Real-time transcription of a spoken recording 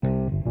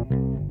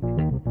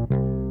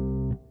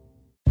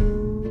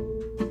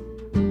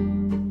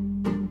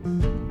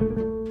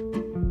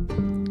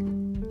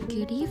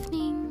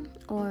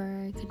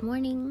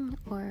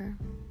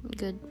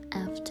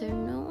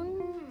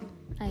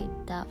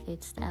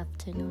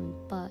afternoon,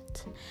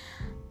 but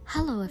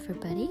hello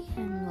everybody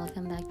and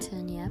welcome back to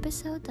a new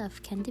episode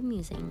of Candy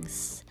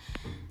Musings.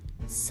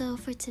 So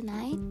for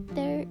tonight,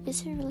 there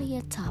isn't really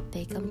a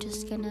topic. I'm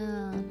just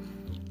gonna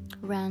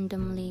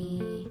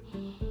randomly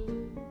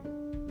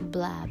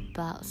blab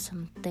about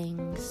some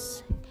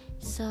things.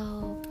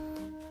 So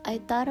I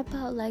thought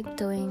about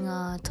doing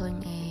a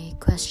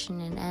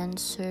question and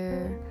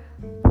answer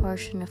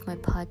portion of my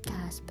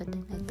podcast, but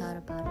then I thought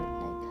about it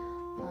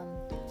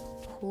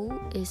who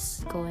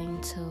is going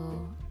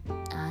to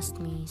ask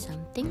me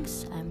some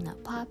things? I'm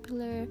not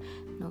popular,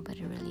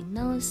 nobody really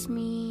knows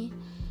me.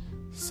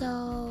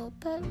 So,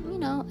 but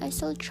I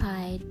still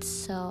tried.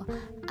 So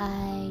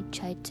I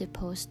tried to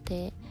post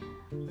it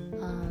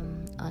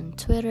on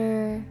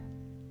Twitter.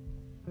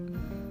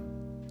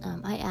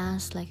 I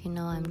asked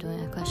I'm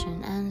doing a question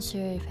and answer.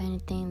 If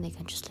anything, they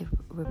can just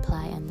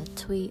reply on the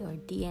tweet or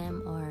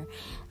DM or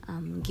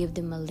give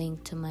them a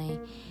link to my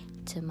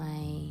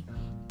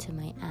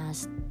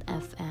Ask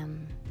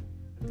FM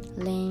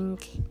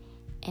link.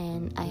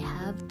 And I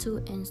have two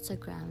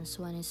Instagrams.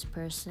 One is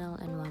personal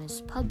and one is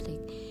public.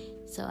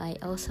 So I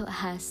also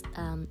asked.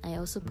 I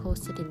also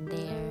posted it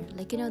there,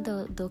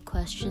 the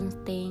question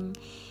thing.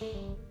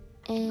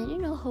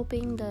 And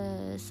hoping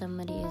that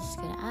somebody is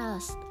gonna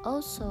ask.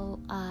 Also,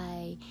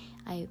 I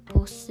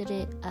posted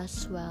it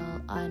as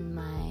well on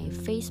my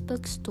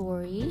Facebook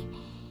story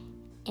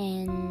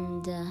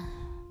and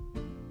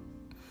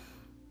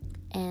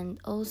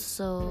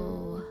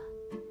also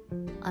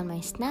on my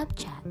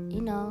Snapchat.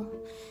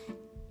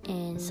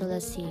 And so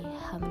let's see,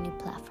 how many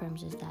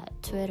platforms is that?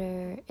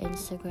 Twitter,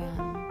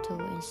 Instagram, two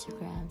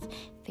Instagrams,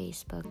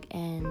 Facebook,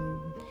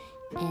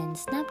 and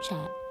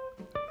Snapchat.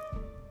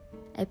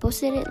 I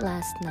posted it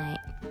last night.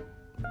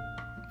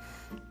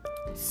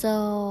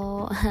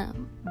 So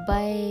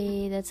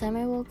by the time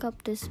I woke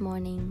up this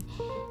morning,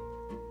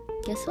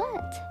 guess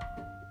what?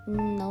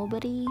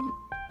 Nobody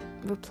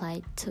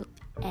replied to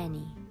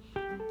any.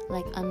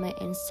 On my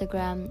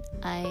Instagram,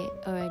 I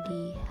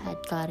already had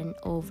gotten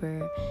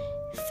over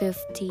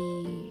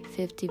 50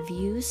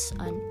 views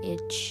on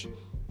each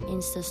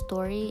Insta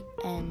story,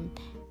 and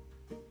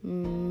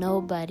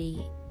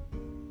nobody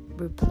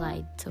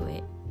replied to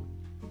it.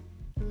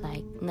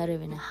 Not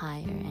even a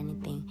hi or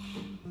anything.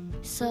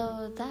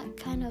 So that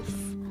kind of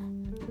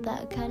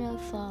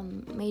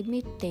made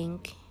me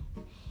think.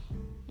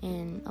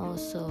 And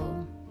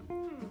also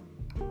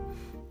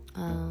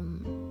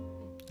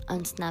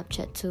on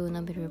Snapchat too,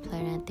 nobody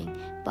replied or anything.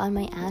 But on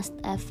my Ask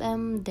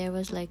FM, there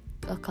was a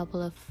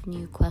couple of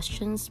new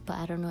questions, but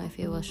I don't know if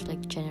it was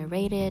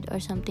generated or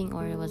something,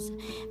 or it was,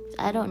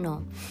 I don't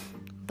know.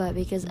 But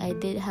because I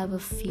did have a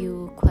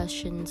few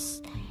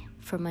questions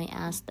from my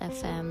Ask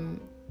FM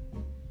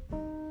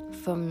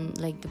from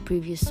the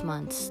previous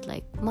months,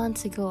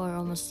 months ago, or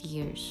almost a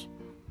year.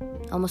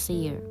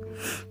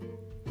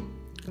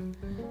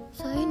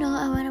 So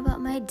I went about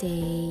my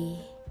day.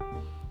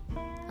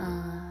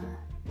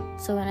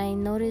 So when I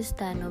noticed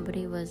that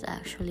nobody was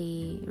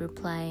actually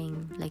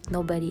replying,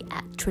 nobody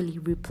actually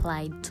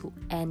replied to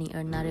any,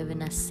 or not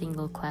even a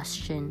single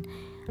question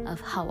of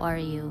how are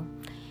you,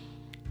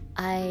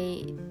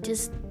 I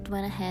just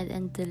went ahead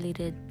and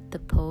deleted the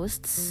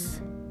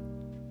posts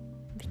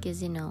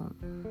because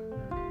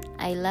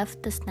I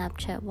left the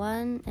Snapchat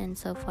one, and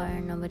so far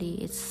nobody.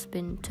 It's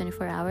been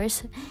 24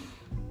 hours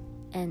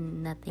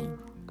and nothing.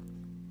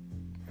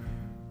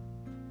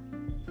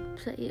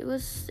 So it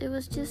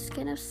was just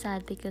kind of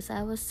sad because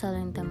I was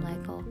telling them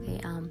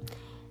okay,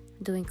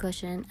 doing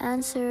question and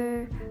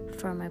answer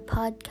for my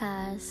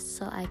podcast,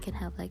 so I can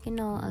have a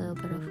little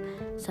bit of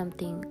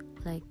something,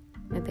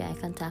 maybe I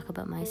can talk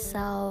about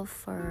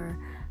myself or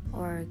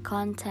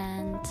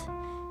content,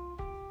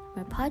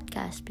 my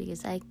podcast,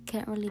 because I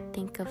can't really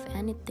think of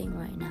anything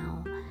right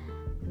now.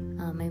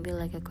 Maybe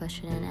a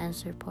question and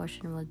answer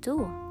portion will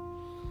do.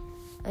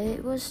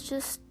 It was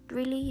just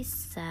really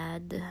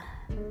sad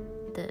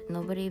that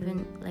nobody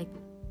even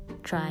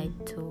tried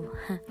to.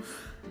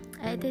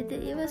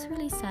 It was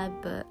really sad,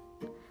 but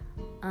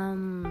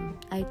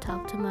I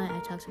talked to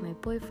my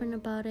boyfriend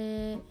about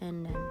it,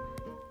 and then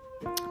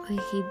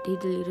he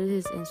deleted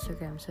his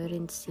Instagram, so I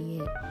didn't see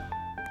it.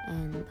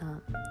 And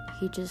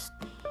he just,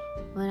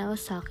 when I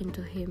was talking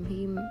to him,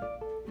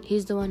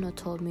 he's the one who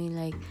told me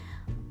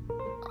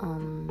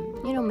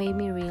made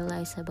me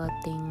realize about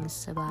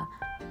things, about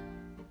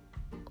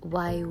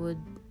why would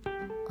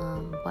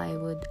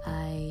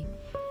I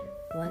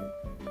want,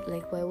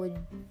 why would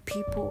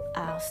people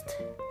ask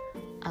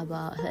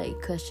about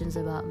questions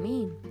about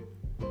me.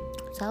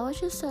 So I was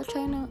just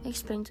trying to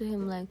explain to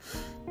him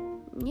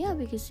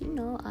because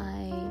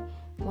I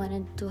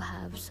wanted to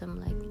have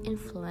some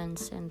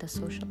influence in the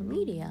social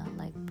media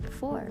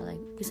before,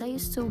 because I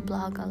used to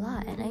blog a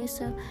lot, and I used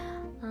to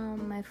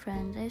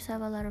I used to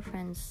have a lot of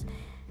friends,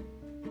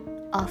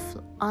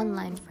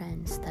 online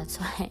friends. That's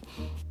why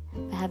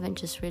I haven't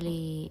just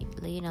really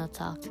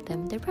talked to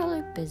them. They're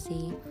probably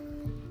busy.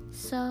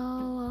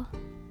 So,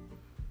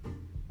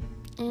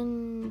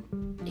 and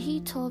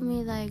he told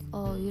me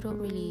oh, you don't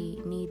really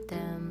need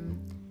them,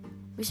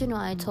 because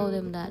I told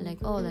him that like,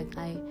 oh, like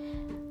I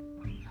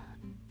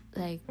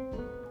like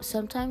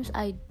sometimes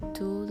I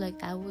do,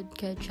 like I would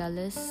get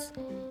jealous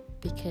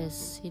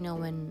because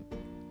when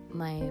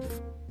my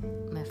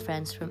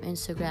friends from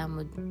Instagram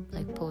would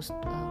like post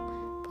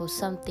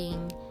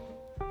something,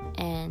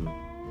 and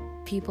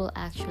people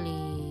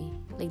actually,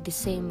 like the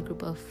same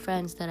group of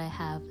friends that I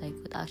have, like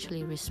would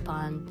actually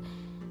respond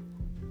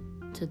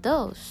to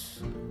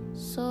those.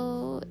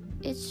 So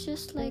it's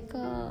just like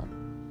a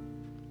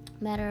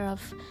matter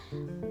of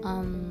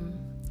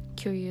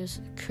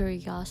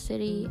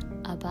curiosity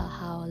about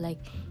how, like,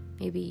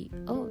 maybe,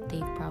 oh, they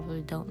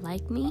probably don't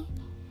like me,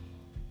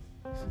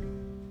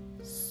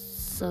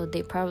 so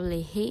they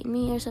probably hate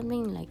me or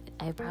something. Like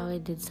I probably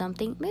did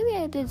something, maybe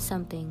I did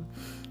something.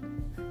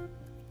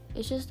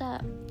 It's just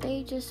that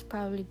they just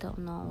probably don't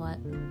know what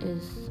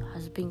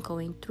has been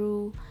going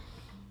through.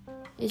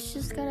 It's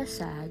just kind of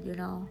sad,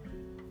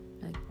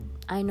 like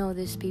I know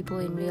these people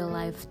in real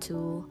life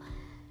too.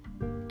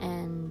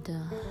 And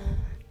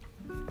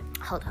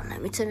hold on,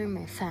 let me turn on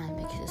my fan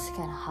because it's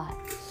kind of hot.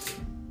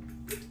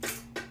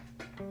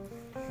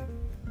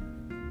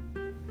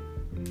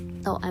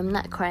 Oh, I'm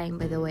not crying,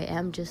 by the way.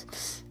 I've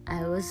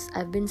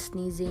been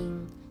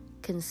sneezing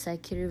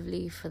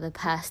consecutively for the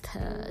past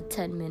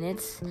 10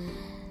 minutes.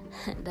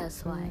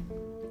 That's why.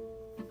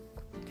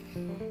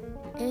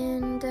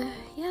 And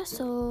yeah,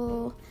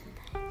 so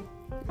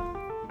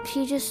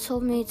he just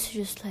told me to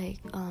just like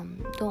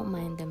don't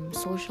mind them.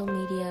 Social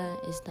media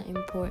is not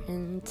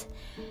important.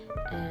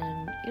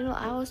 And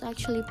I was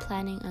actually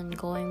planning on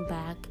going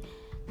back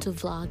to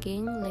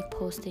vlogging, like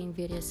posting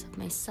videos of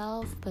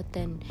myself, but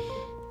then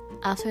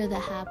after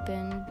that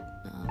happened,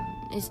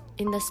 it's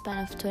in the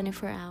span of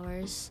 24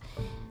 hours,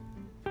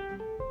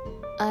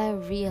 I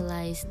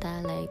realized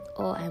that like,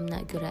 oh, I'm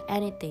not good at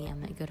anything. I'm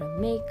not good at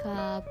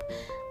makeup.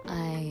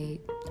 I'm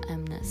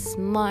not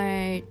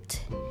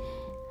smart.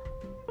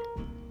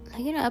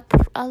 Like,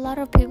 a lot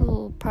of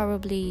people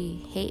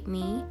probably hate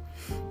me.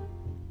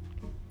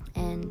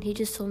 And he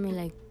just told me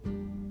like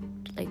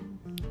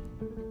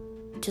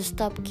just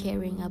stop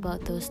caring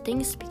about those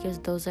things because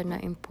those are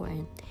not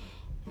important.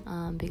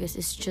 Because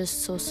it's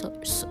just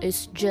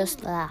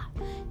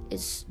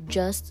it's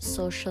just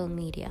social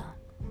media.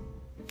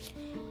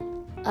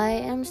 I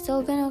am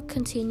still gonna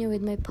continue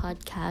with my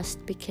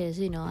podcast because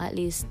at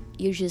least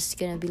you're just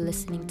gonna be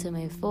listening to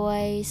my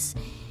voice,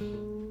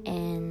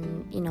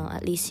 and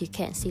at least you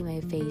can't see my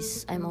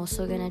face. I'm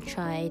also gonna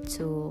try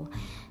to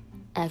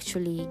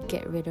actually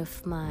get rid of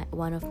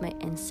one of my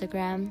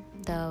Instagram,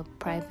 the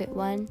private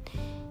one,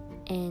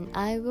 and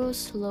I will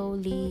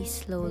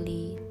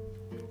slowly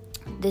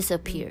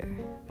disappear,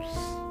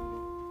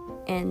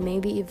 and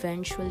maybe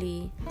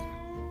eventually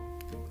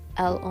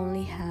I'll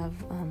only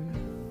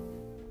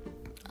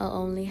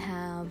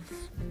have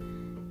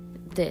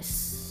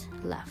this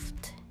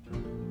left.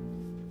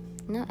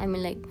 No, I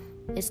mean, like,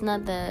 it's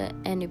not that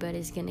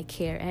anybody's gonna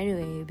care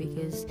anyway,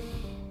 because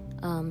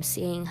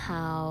seeing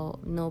how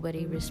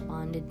nobody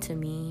responded to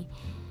me,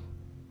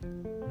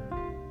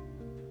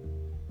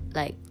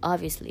 like,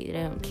 obviously they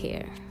don't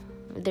care.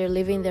 They're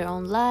living their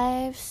own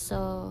lives,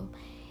 so,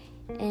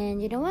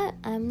 and you know what?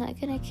 I'm not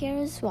gonna care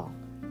as well.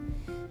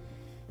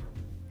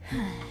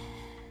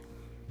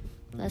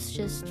 Let's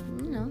just,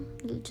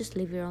 just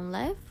live your own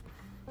life.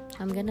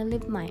 I'm gonna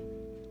live mine.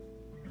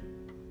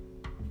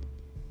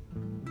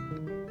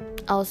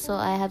 Also,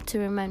 I have to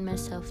remind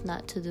myself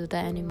not to do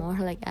that anymore.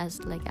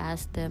 Ask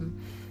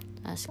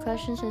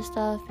questions and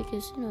stuff,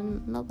 because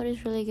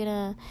nobody's really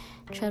gonna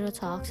try to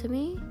talk to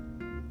me.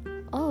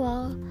 Oh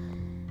well.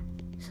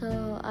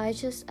 So I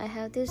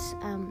have this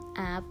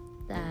app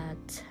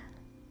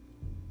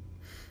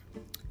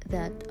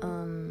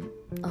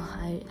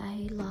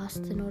I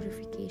lost the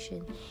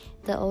notification,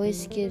 that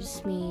always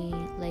gives me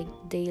like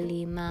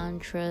daily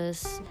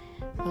mantras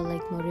or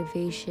like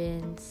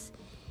motivations,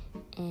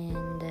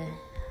 and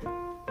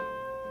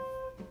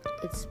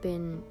it's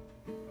been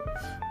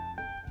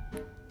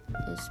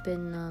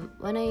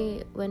when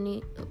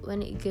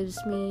it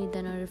gives me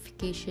the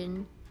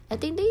notification, I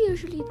think they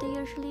usually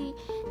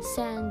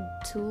send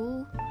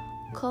 2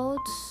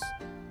 codes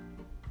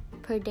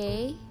per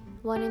day,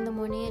 1 in the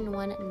morning and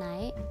 1 at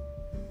night.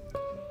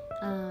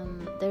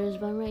 There's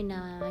one right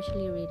now, I'm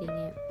actually reading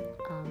it.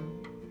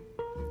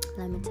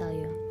 Let me tell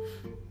you.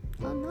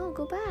 Oh no,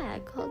 go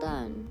back, hold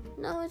on.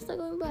 No, it's not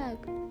going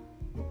back.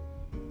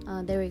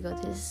 There we go.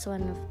 This is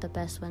one of the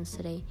best ones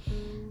today.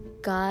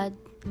 God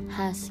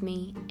has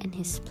me in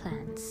his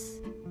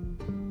plans.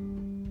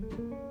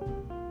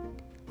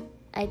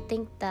 I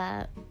think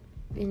that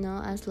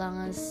as long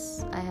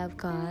as I have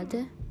God,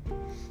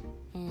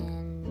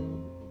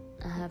 and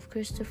I have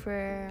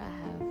Christopher, I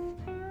have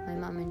my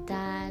mom and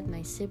dad,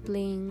 my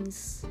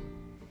siblings,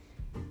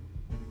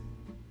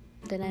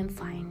 then I'm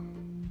fine.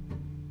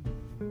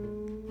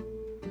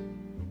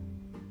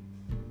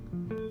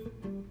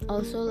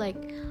 Also, like,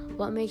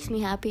 what makes me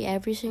happy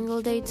every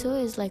single day too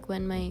is like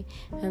when I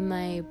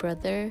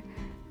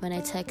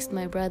text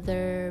my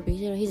brother,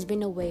 because he's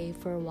been away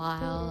for a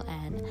while,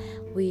 and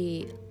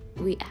we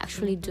we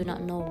actually do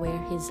not know where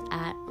he's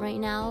at right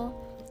now.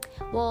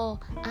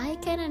 Well, I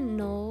kind of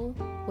know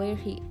where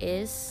he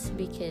is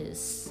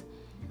because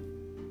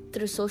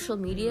through social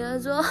media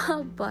as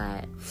well,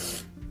 but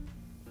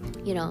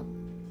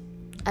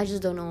I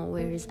just don't know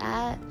where he's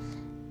at.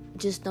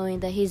 Just knowing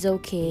that he's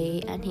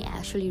okay, and he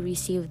actually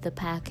received the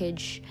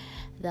package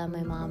that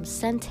my mom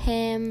sent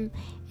him,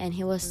 and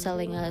he was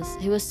telling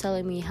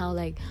me how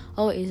like,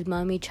 oh, is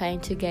mommy trying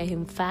to get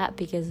him fat,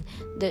 because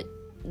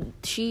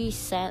she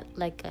sent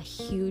like a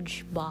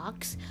huge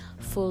box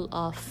full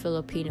of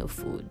Filipino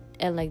food,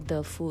 and like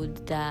the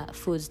foods that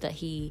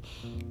he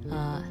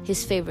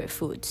his favorite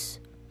foods,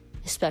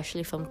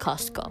 especially from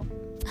Costco.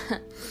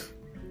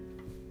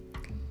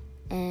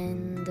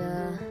 And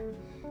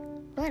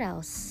what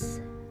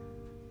else?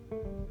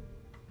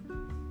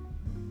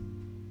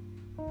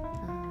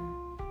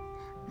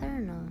 I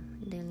don't know,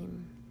 daily.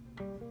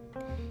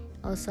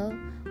 Also,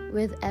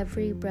 with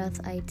every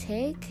breath I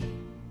take,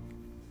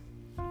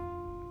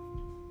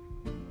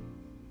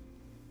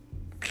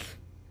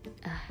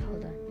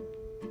 hold on.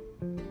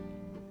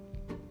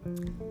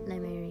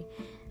 Let me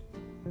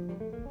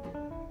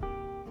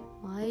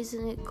Why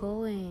isn't it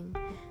going?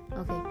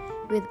 Okay.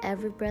 With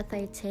every breath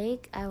I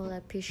take, I will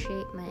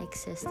appreciate my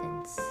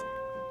existence.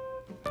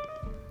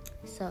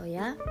 So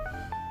yeah.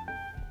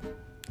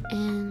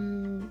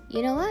 And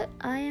you know what?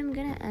 I am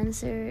gonna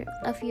answer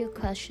a few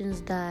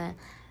questions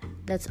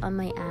that's on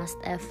my Ask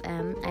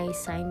FM. I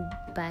signed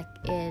back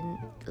in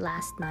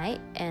last night,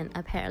 and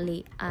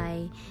apparently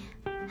I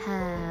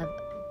have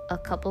a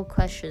couple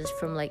questions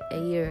from like a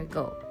year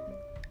ago.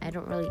 I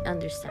don't really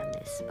understand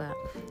this, but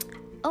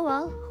oh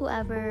well,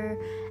 whoever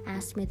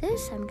asked me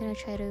this, I'm gonna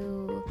try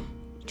to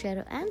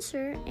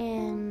answer.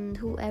 And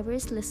whoever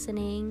is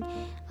listening,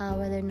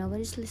 whether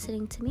nobody's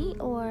listening to me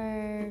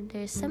or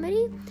there's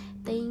somebody,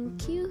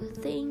 thank you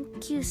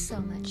so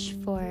much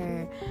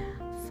for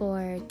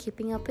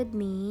keeping up with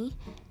me.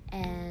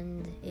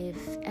 And if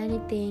you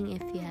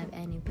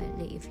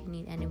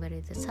need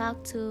anybody to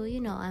talk to,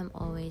 I'm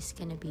always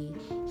gonna be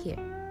here.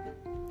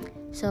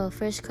 So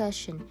first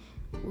question,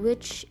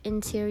 which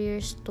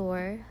interior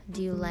store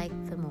do you like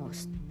the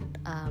most?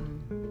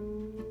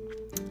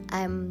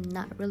 I'm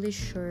not really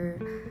sure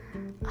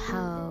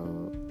how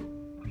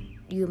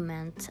you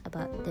meant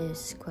about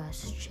this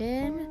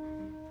question.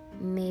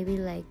 Maybe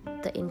like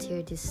the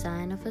interior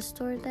design of a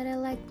store that I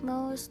like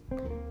most.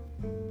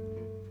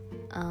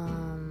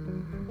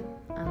 I'm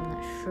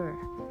not sure.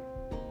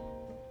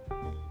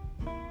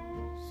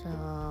 So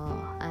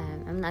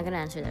I'm not gonna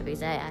answer that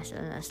because I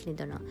honestly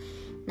don't know.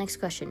 Next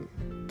question.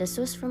 This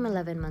was from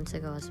 11 months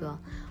ago as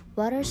well.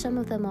 What are some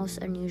of the most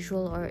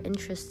unusual or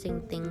interesting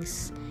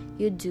things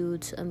you do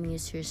to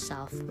amuse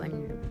yourself when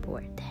you're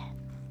bored?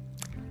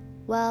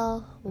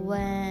 Well,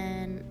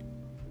 when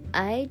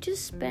I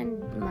just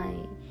spend my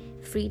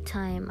free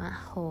time at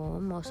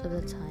home most of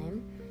the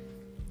time,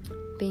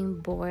 being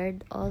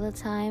bored all the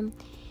time,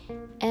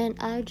 and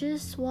I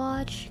just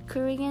watch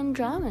Korean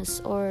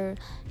dramas or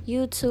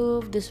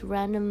YouTube, this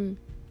random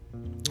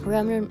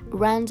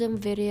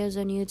videos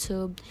on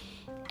YouTube.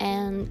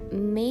 And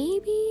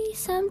maybe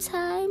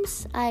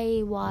sometimes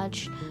I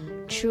watch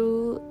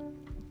True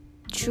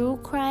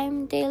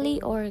Crime Daily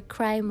or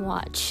Crime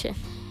Watch.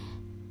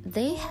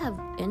 They have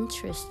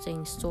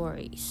interesting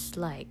stories.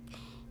 Like,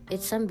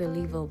 it's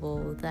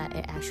unbelievable that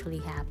it actually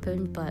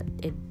happened, but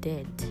it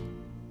did.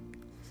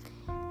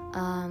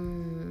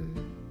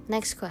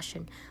 Next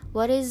question.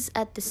 What is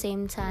at the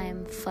same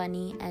time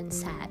funny and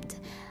sad?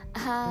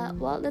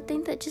 Well, the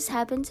thing that just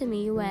happened to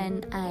me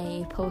when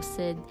I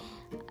posted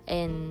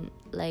in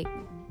like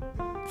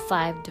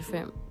 5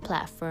 different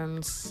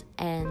platforms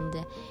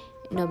and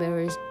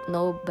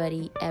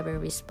nobody ever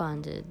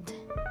responded.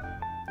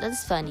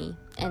 That's funny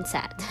and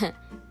sad.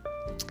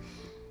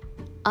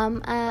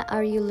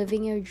 Are you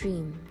living your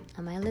dream?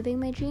 Am I living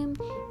my dream?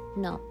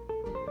 No,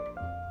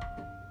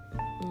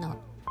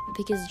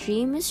 because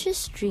dream is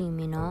just dream,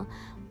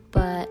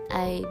 but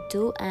I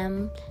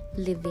am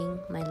living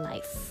my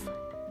life.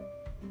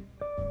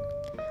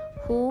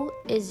 Who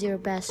is your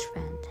best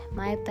friend?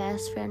 My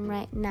best friend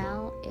right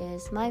now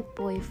is my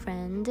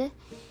boyfriend.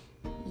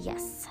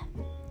 Yes.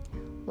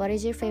 What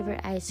is your favorite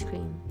ice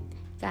cream?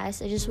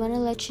 Guys, I just want to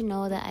let you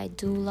know that I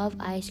do love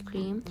ice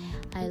cream.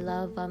 I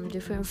love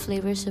different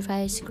flavors of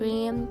ice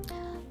cream.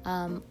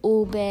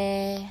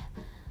 Ube,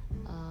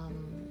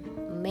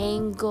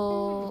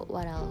 mango,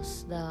 what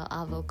else? The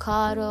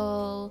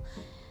avocado.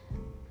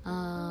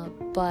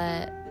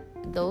 But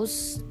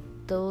those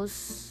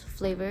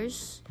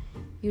flavors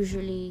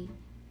usually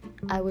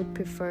I would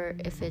prefer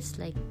if it's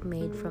like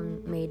made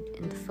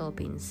in the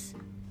Philippines.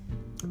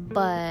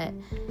 But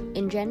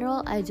in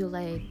general, I do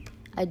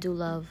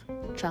love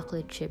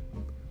chocolate chip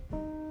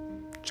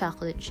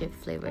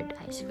flavored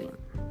ice cream.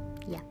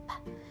 Yep.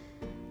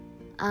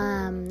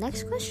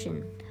 Next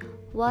question.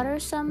 What are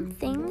some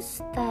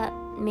things that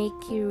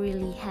make you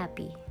really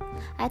happy?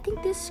 I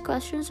think these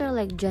questions are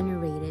like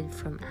generated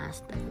from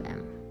Ask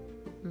FM.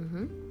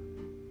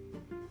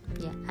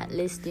 Yeah, at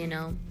least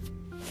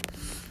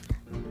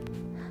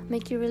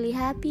make you really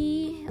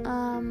happy.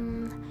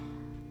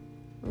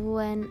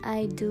 When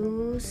I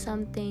do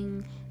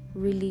something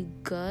really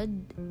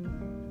good,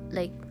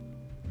 like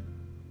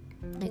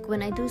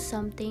when I do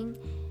something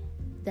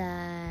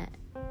that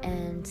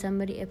and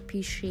somebody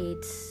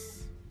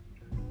appreciates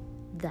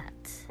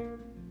that.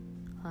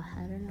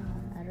 I don't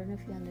know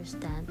if you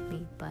understand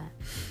me, but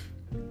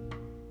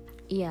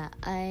yeah,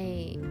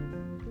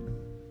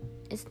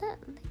 it's not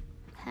like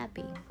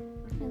happy.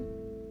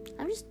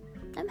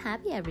 I'm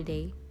happy every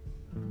day,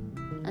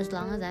 as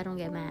long as I don't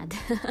get mad.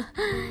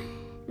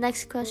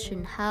 Next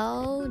question: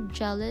 how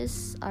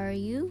jealous are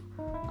you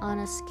on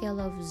a scale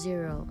of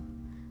 0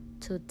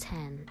 to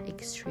 10?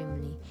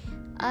 Extremely.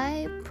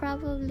 I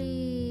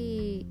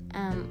probably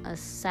am a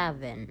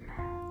 7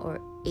 or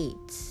 8.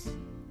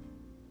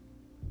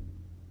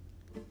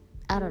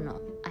 I don't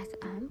know.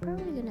 I'm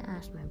probably gonna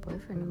ask my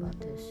boyfriend about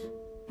this.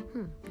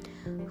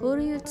 Who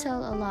do you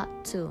tell a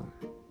lot to?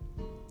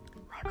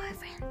 My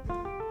boyfriend.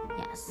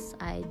 Yes,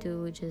 I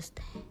do.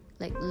 Just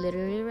like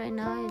literally right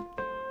now,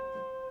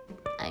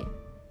 I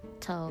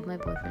tell my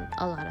boyfriend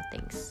a lot of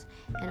things.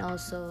 And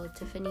also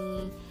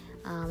Tiffany,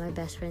 my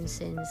best friend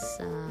since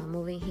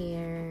moving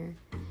here,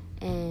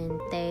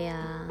 and Thea.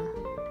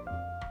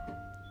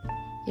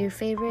 Your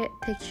favorite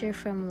picture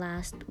from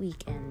last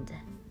weekend?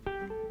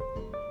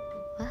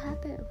 What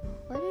happened?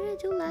 What did I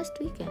do last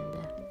weekend?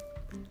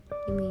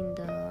 You mean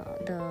the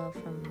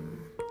from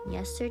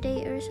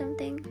yesterday or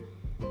something?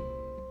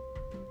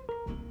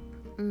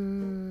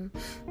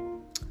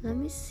 Let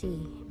me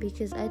see,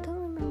 because I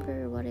don't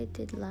remember what I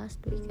did last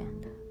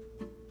weekend.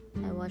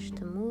 I watched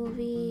a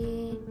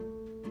movie.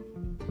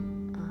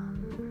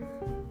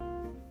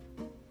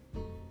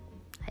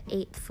 I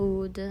ate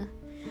food.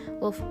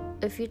 Well,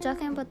 if you're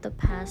talking about the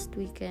past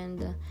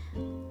weekend,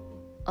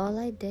 all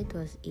I did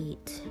was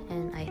eat,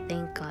 and I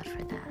thank God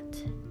for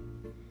that.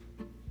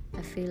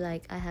 I feel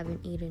like I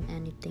haven't eaten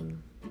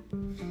anything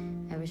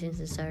ever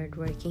since I started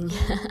working.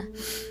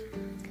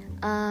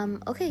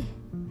 Okay.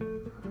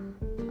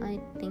 I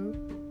think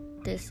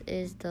this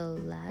is the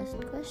last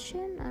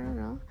question. I don't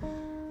know.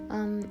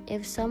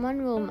 If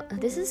someone will,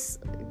 this is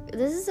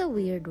a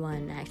weird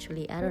one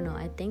actually. I don't know.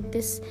 I think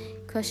this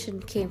question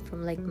came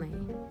from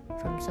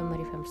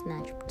somebody from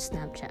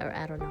Snapchat, or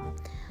I don't know.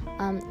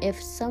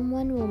 If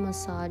someone will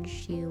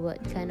massage you,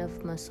 what kind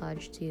of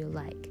massage do you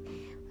like?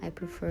 I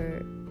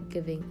prefer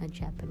giving a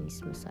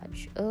Japanese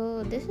massage.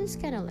 Oh, this is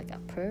kind of like a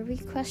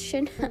pervy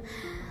question.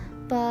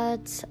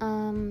 But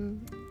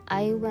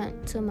I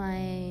went to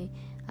my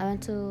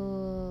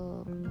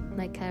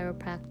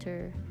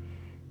chiropractor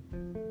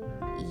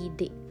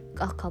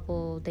a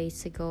couple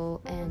days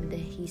ago, and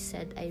he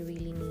said I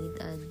really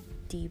need a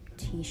deep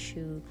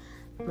tissue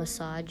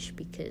massage,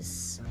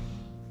 because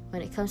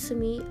when it comes to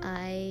me,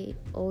 I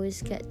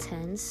always get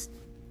tense.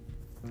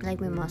 Like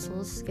my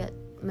muscles get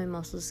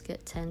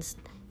tensed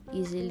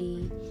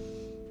easily,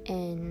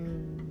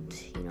 and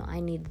I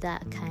need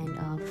that kind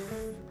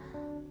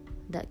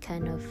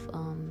of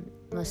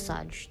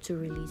massage to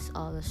release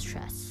all the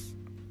stress.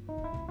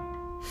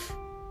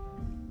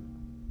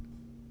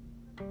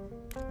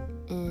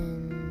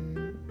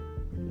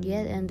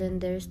 And then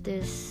there's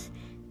this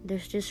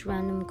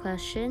random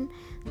question: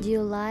 do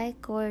you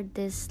like or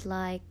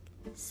dislike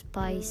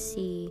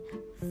spicy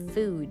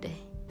food?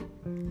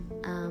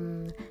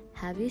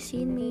 Have you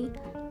seen me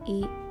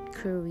eat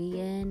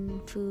Korean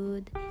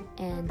food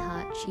and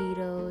hot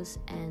Cheetos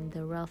and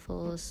the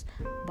Ruffles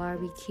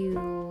barbecue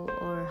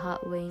or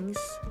hot wings?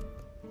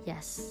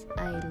 Yes,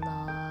 I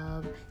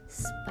love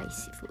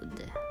spicy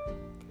food.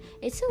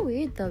 It's so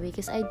weird though,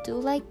 because I do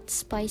like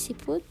spicy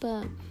food,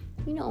 but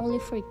only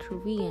for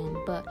Korean.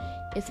 But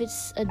if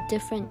it's a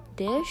different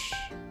dish,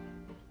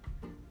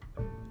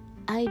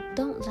 I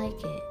don't like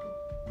it.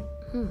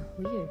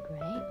 Weird,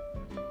 right?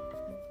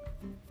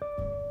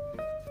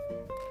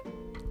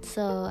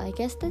 So I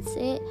guess that's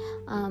it.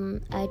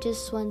 I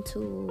just want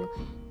to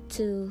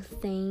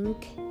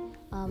thank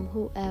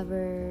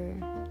whoever.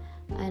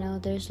 I know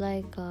there's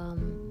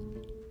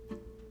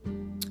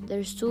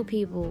there's 2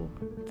 people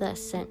that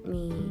sent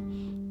me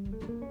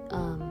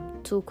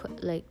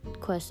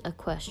a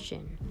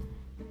question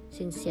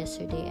since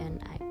yesterday,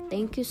 and I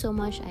thank you so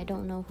much. I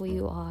don't know who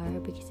you are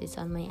because it's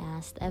on my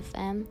Ask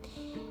FM,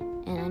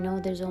 and I know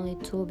there's only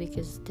 2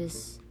 because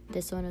this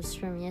one was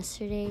from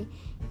yesterday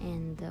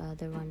and the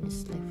other one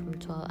is from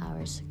 12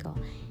 hours ago.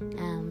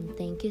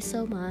 Thank you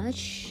so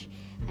much.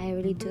 I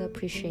really do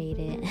appreciate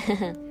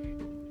it.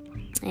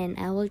 And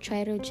I will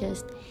try to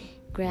just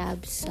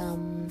grab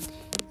some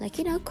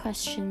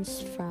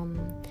questions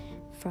from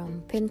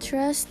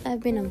Pinterest. I've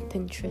been on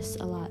Pinterest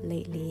a lot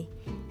lately,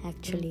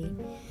 actually.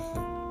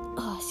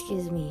 Oh,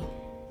 excuse me.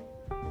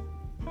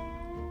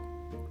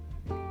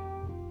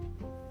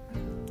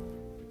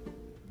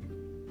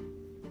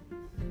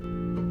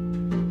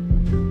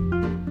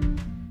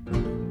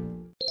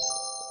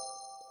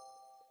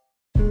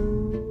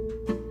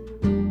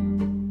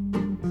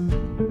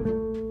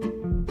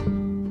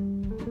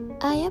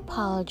 I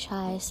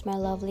apologize, my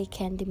lovely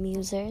candy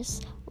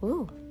musers.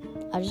 Ooh,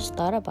 I just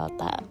thought about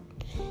that.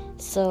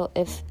 So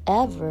if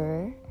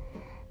ever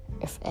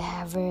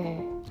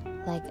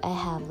like I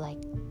have like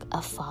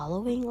a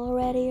following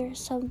already or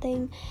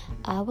something,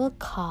 I will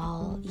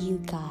call you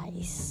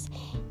guys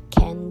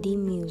Candy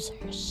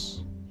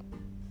Musers.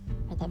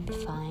 Would that be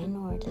fine,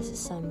 or does it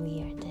sound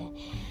weird?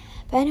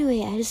 But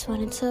anyway, I just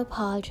wanted to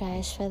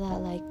apologize for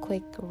that like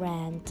quick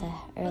rant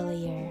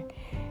earlier.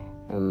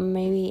 Or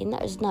maybe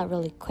it's not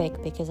really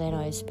quick because I know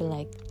it's been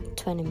like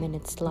 20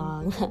 minutes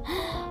long.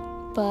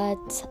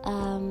 But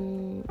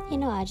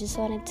I just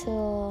wanted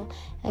to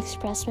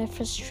express my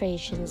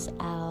frustrations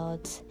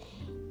out,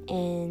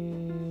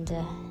 and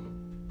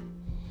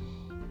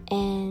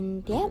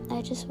yeah,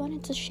 I just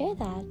wanted to share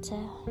that.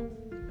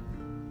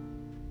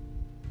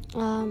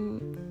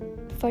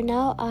 For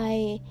now,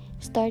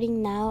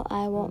 starting now,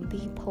 I won't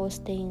be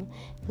posting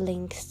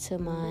links to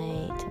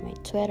my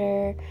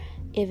Twitter,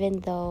 even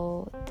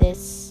though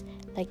this,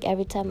 like,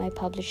 every time I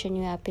publish a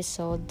new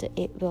episode,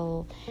 it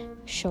will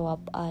show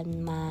up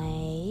on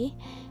my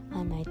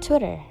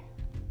Twitter.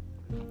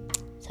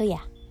 So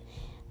yeah,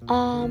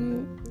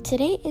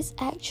 today is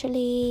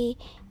actually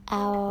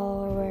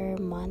our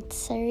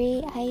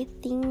monthsary, I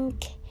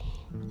think.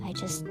 I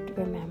just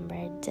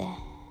remembered.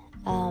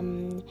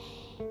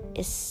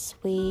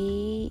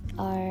 We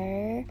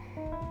are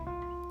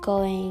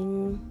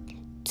going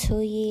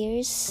 2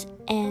 years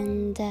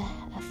and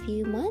a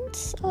few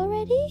months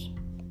already.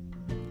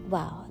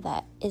 Wow,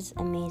 that is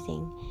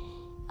amazing.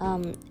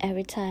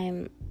 Every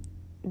time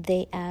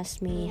they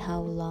ask me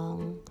how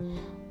long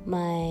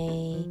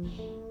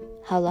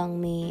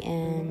me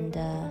and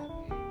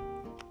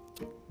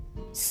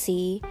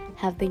C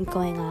have been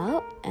going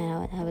out,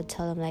 and I would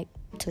tell them like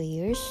 2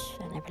 years,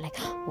 and I'd be like,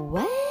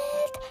 what?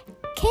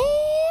 Okay.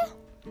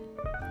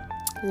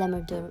 Let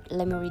me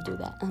redo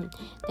that.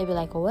 They'd be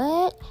like,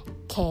 what?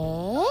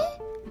 Okay.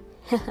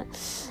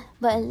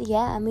 But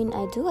yeah, I mean,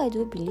 I do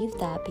believe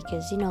that,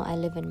 because I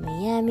live in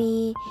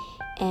Miami,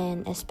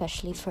 and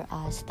especially for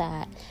us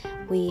that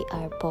we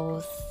are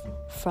both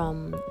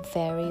from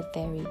very,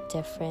 very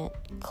different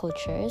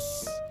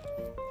cultures.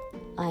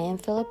 I am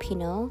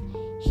Filipino,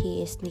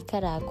 he is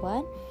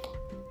Nicaraguan,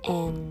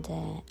 and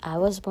I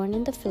was born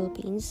in the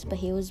Philippines, but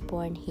he was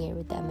born here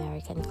with the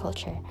American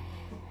culture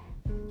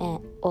and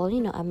all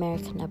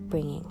American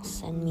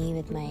upbringings, and me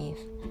with my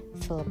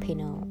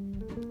Filipino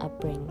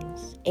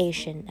upbringings,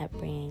 Asian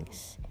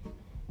upbringings.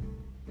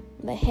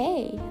 But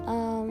hey,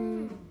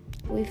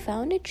 we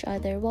found each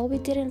other. Well, we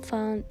didn't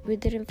find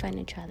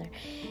each other.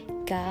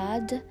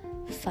 God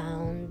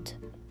found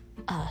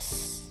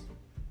us,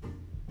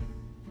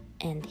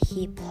 and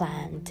He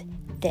planned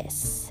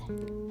this.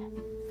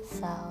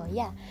 So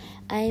yeah,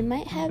 I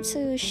might have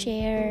to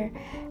share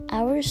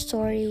our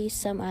story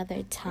some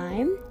other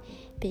time,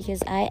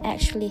 because I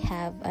actually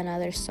have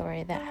another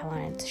story that I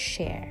wanted to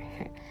share.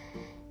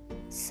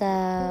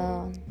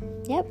 So,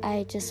 yep,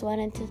 I just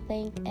wanted to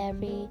thank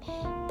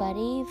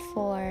everybody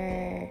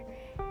for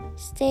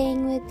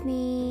staying with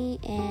me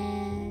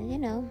and,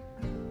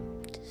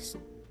 just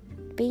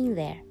being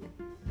there.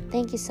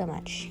 Thank you so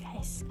much,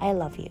 guys. I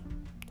love you,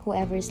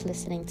 whoever is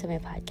listening to my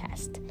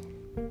podcast.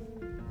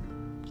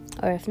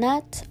 Or if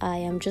not, I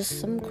am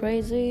just some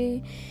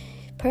crazy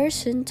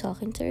person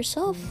talking to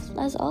herself,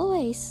 as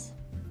always.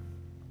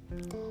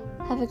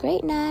 Have a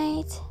great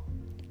night.